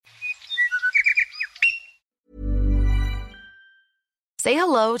Say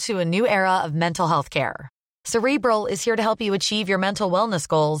hello to a new era of mental health care. Cerebral is here to help you achieve your mental wellness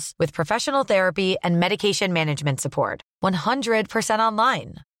goals with professional therapy and medication management support. 100%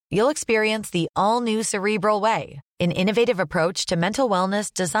 online. You'll experience the all-new Cerebral Way, an innovative approach to mental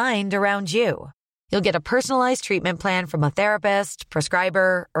wellness designed around you. You'll get a personalized treatment plan from a therapist,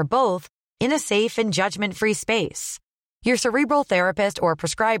 prescriber, or both in a safe and judgment-free space. Your Cerebral therapist or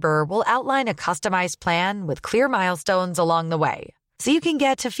prescriber will outline a customized plan with clear milestones along the way, so you can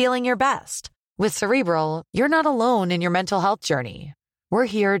get to feeling your best. With Cerebral, you're not alone in your mental health journey. We're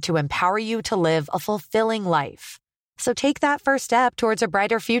here to empower you to live a fulfilling life. So take that first step towards a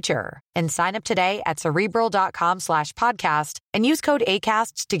brighter future and sign up today at Cerebral.com/podcast and use code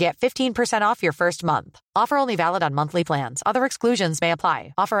ACAST to get 15% off your first month. Offer only valid on monthly plans. Other exclusions may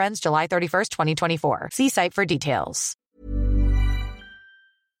apply. Offer ends July 31st, 2024. See site for details.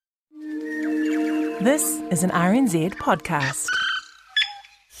 This is an RNZ podcast.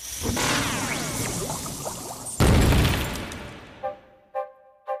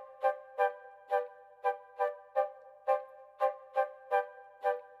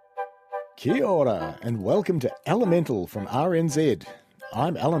 Kia ora, and welcome to Elemental from RNZ.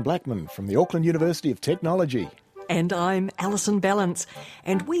 I'm Alan Blackman from the Auckland University of Technology. And I'm Alison Ballance,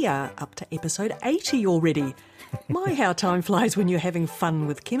 and we are up to episode 80 already. My, how time flies when you're having fun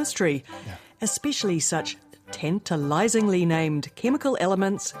with chemistry, especially such tantalisingly named chemical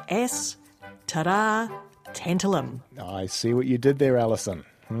elements as, ta-da, tantalum. I see what you did there, Alison.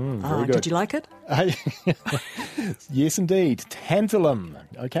 Very good. Did you like it? Yes, indeed. Tantalum.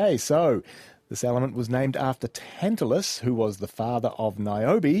 Okay, so this element was named after Tantalus, who was the father of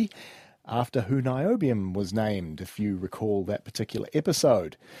Niobe, after who niobium was named, if you recall that particular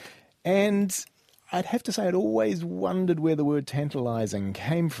episode. And I'd have to say I'd always wondered where the word tantalising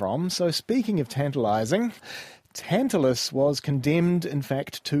came from. So speaking of tantalising, Tantalus was condemned, in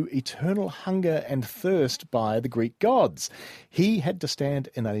fact, to eternal hunger and thirst by the Greek gods. He had to stand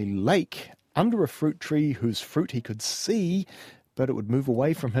in a lake under a fruit tree whose fruit he could see, but it would move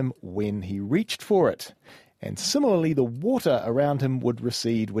away from him when he reached for it. And similarly, the water around him would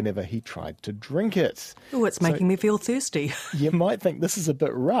recede whenever he tried to drink it. Oh, it's making me feel thirsty. You might think this is a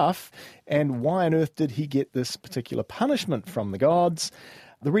bit rough, and why on earth did he get this particular punishment from the gods?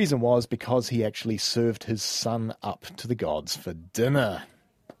 The reason was because he actually served his son up to the gods for dinner.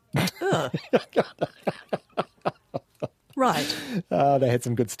 Right. They had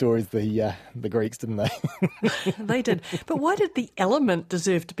some good stories, the Greeks, didn't they? They did. But why did the element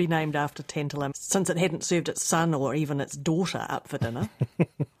deserve to be named after tantalum, since it hadn't served its son or even its daughter up for dinner?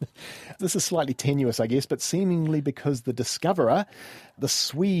 This is slightly tenuous, I guess, but seemingly because the discoverer, the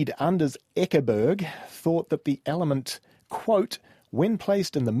Swede Anders Eckerberg, thought that the element, quote, when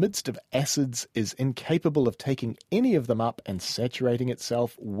placed in the midst of acids, is incapable of taking any of them up and saturating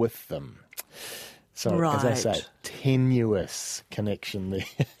itself with them. So, right. As I say, tenuous connection there.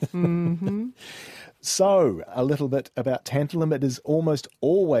 Mm-hmm. So, a little bit about tantalum. It is almost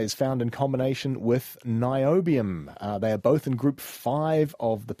always found in combination with niobium. They are both in group 5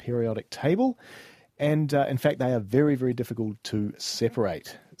 of the periodic table. And, in fact, they are very, very difficult to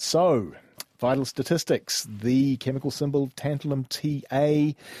separate. So, vital statistics. The chemical symbol tantalum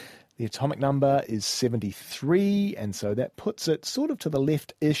Ta. The atomic number is 73, and so that puts it sort of to the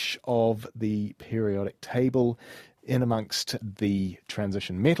left-ish of the periodic table in amongst the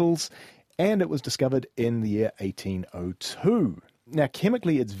transition metals, and it was discovered in the year 1802. Now,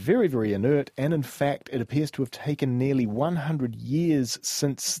 chemically, it's very, very inert, and in fact, it appears to have taken nearly 100 years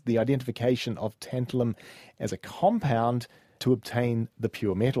since the identification of tantalum as a compound to obtain the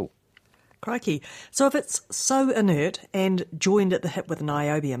pure metal. Crikey. So if it's so inert and joined at the hip with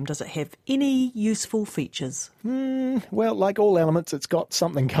niobium, does it have any useful features? Well, like all elements, it's got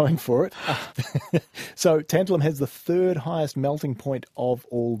something going for it. So tantalum has the third highest melting point of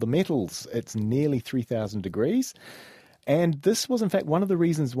all the metals. It's nearly 3,000 degrees. And this was, in fact, one of the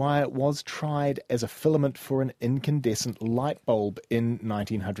reasons why it was tried as a filament for an incandescent light bulb in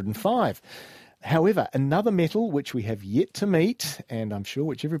 1905. However, another metal which we have yet to meet, and I'm sure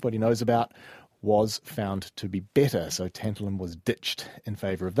which everybody knows about, was found to be better. So tantalum was ditched in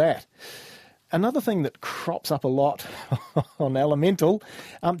favour of that. Another thing that crops up a lot on Elemental,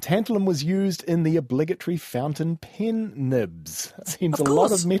 tantalum was used in the obligatory fountain pen nibs. It seems a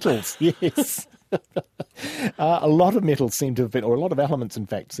lot of metals, yes. A lot of metals seem to have been, or a lot of elements, in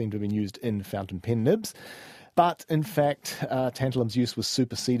fact, seem to have been used in fountain pen nibs. But, in fact, tantalum's use was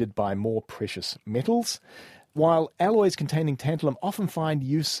superseded by more precious metals. While alloys containing tantalum often find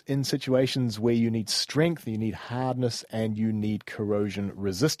use in situations where you need strength, you need hardness, and you need corrosion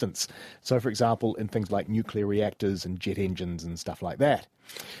resistance. So, for example, in things like nuclear reactors and jet engines and stuff like that.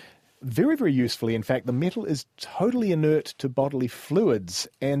 Very, very usefully, in fact, the metal is totally inert to bodily fluids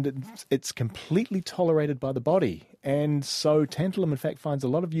and it's completely tolerated by the body. And so tantalum, in fact, finds a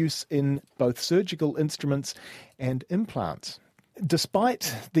lot of use in both surgical instruments and implants.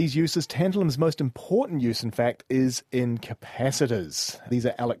 Despite these uses, tantalum's most important use, in fact, is in capacitors. These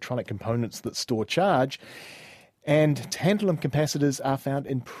are electronic components that store charge, and tantalum capacitors are found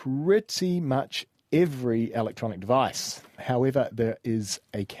in pretty much every electronic device. However, there is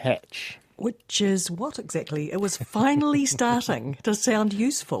a catch. Which is what exactly? It was finally starting to sound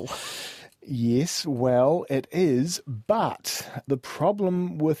useful. Yes, well, it is, but the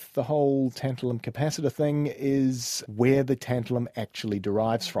problem with the whole tantalum capacitor thing is where the tantalum actually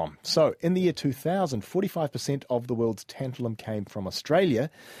derives from. So, in the year 2000, 45% of the world's tantalum came from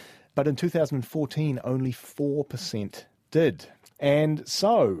Australia, but in 2014, only 4% did. And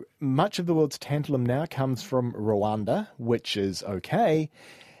so, much of the world's tantalum now comes from Rwanda, which is okay,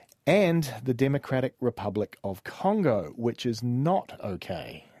 and the Democratic Republic of Congo, which is not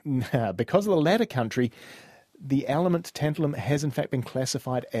okay. Now, because of the latter country, the element tantalum has in fact been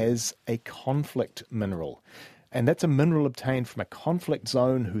classified as a conflict mineral. And that's a mineral obtained from a conflict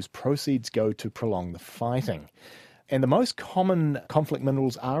zone whose proceeds go to prolong the fighting. And the most common conflict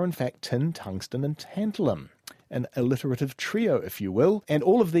minerals are in fact tin, tungsten and tantalum. An alliterative trio, if you will. And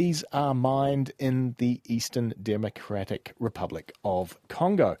all of these are mined in the Eastern Democratic Republic of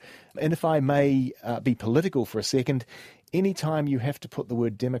Congo. And if I may be political for a second, anytime you have to put the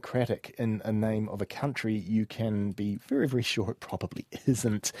word democratic in a name of a country, you can be very, very sure it probably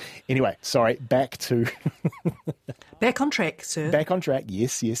isn't. Anyway, sorry, back to... Back on track, sir. Back on track,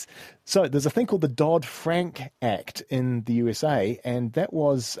 yes, yes. So there's a thing called the Dodd-Frank Act in the USA, and that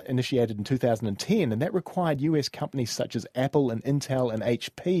was initiated in 2010, and that required US companies such as Apple and Intel and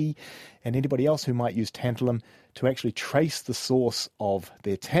HP and anybody else who might use tantalum to actually trace the source of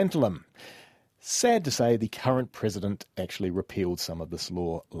their tantalum. Sad to say, the current president actually repealed some of this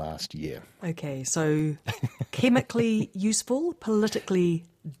law last year. Okay, so chemically useful, politically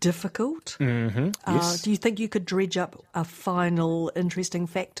difficult. Mm-hmm, yes. Do you think you could dredge up a final interesting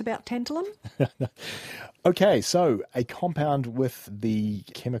fact about tantalum? Okay, so a compound with the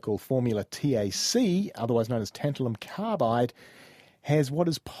chemical formula TAC, otherwise known as tantalum carbide, has what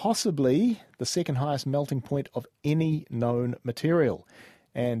is possibly the second highest melting point of any known material.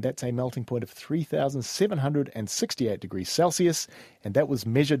 And that's a melting point of 3,768 degrees Celsius, and that was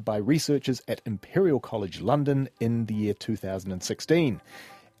measured by researchers at Imperial College London in the year 2016.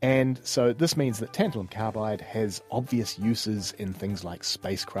 And so this means that tantalum carbide has obvious uses in things like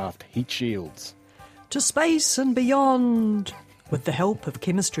spacecraft heat shields. To space and beyond, with the help of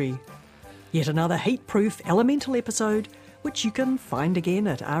chemistry. Yet another heat-proof elemental episode, which you can find again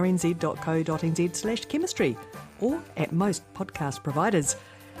at rnz.co.nz/chemistry. Or at most podcast providers.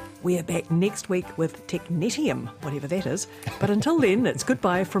 We're back next week with technetium, whatever that is. But until then, it's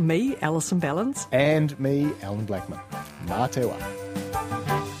goodbye from me, Alison Ballance. And me, Alan Blackman. Mā te wā.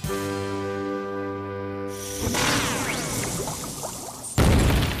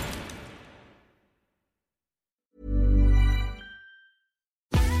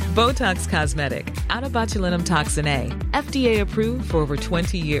 Botox Cosmetic, out of botulinum toxin A, FDA approved for over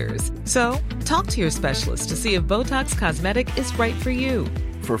 20 years. So, talk to your specialist to see if Botox Cosmetic is right for you.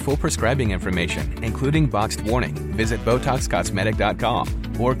 For full prescribing information, including boxed warning, visit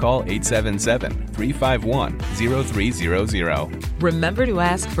BotoxCosmetic.com or call 877-351-0300. Remember to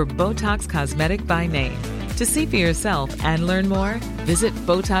ask for Botox Cosmetic by name. To see for yourself and learn more, visit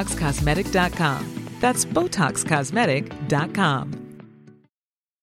BotoxCosmetic.com. That's BotoxCosmetic.com.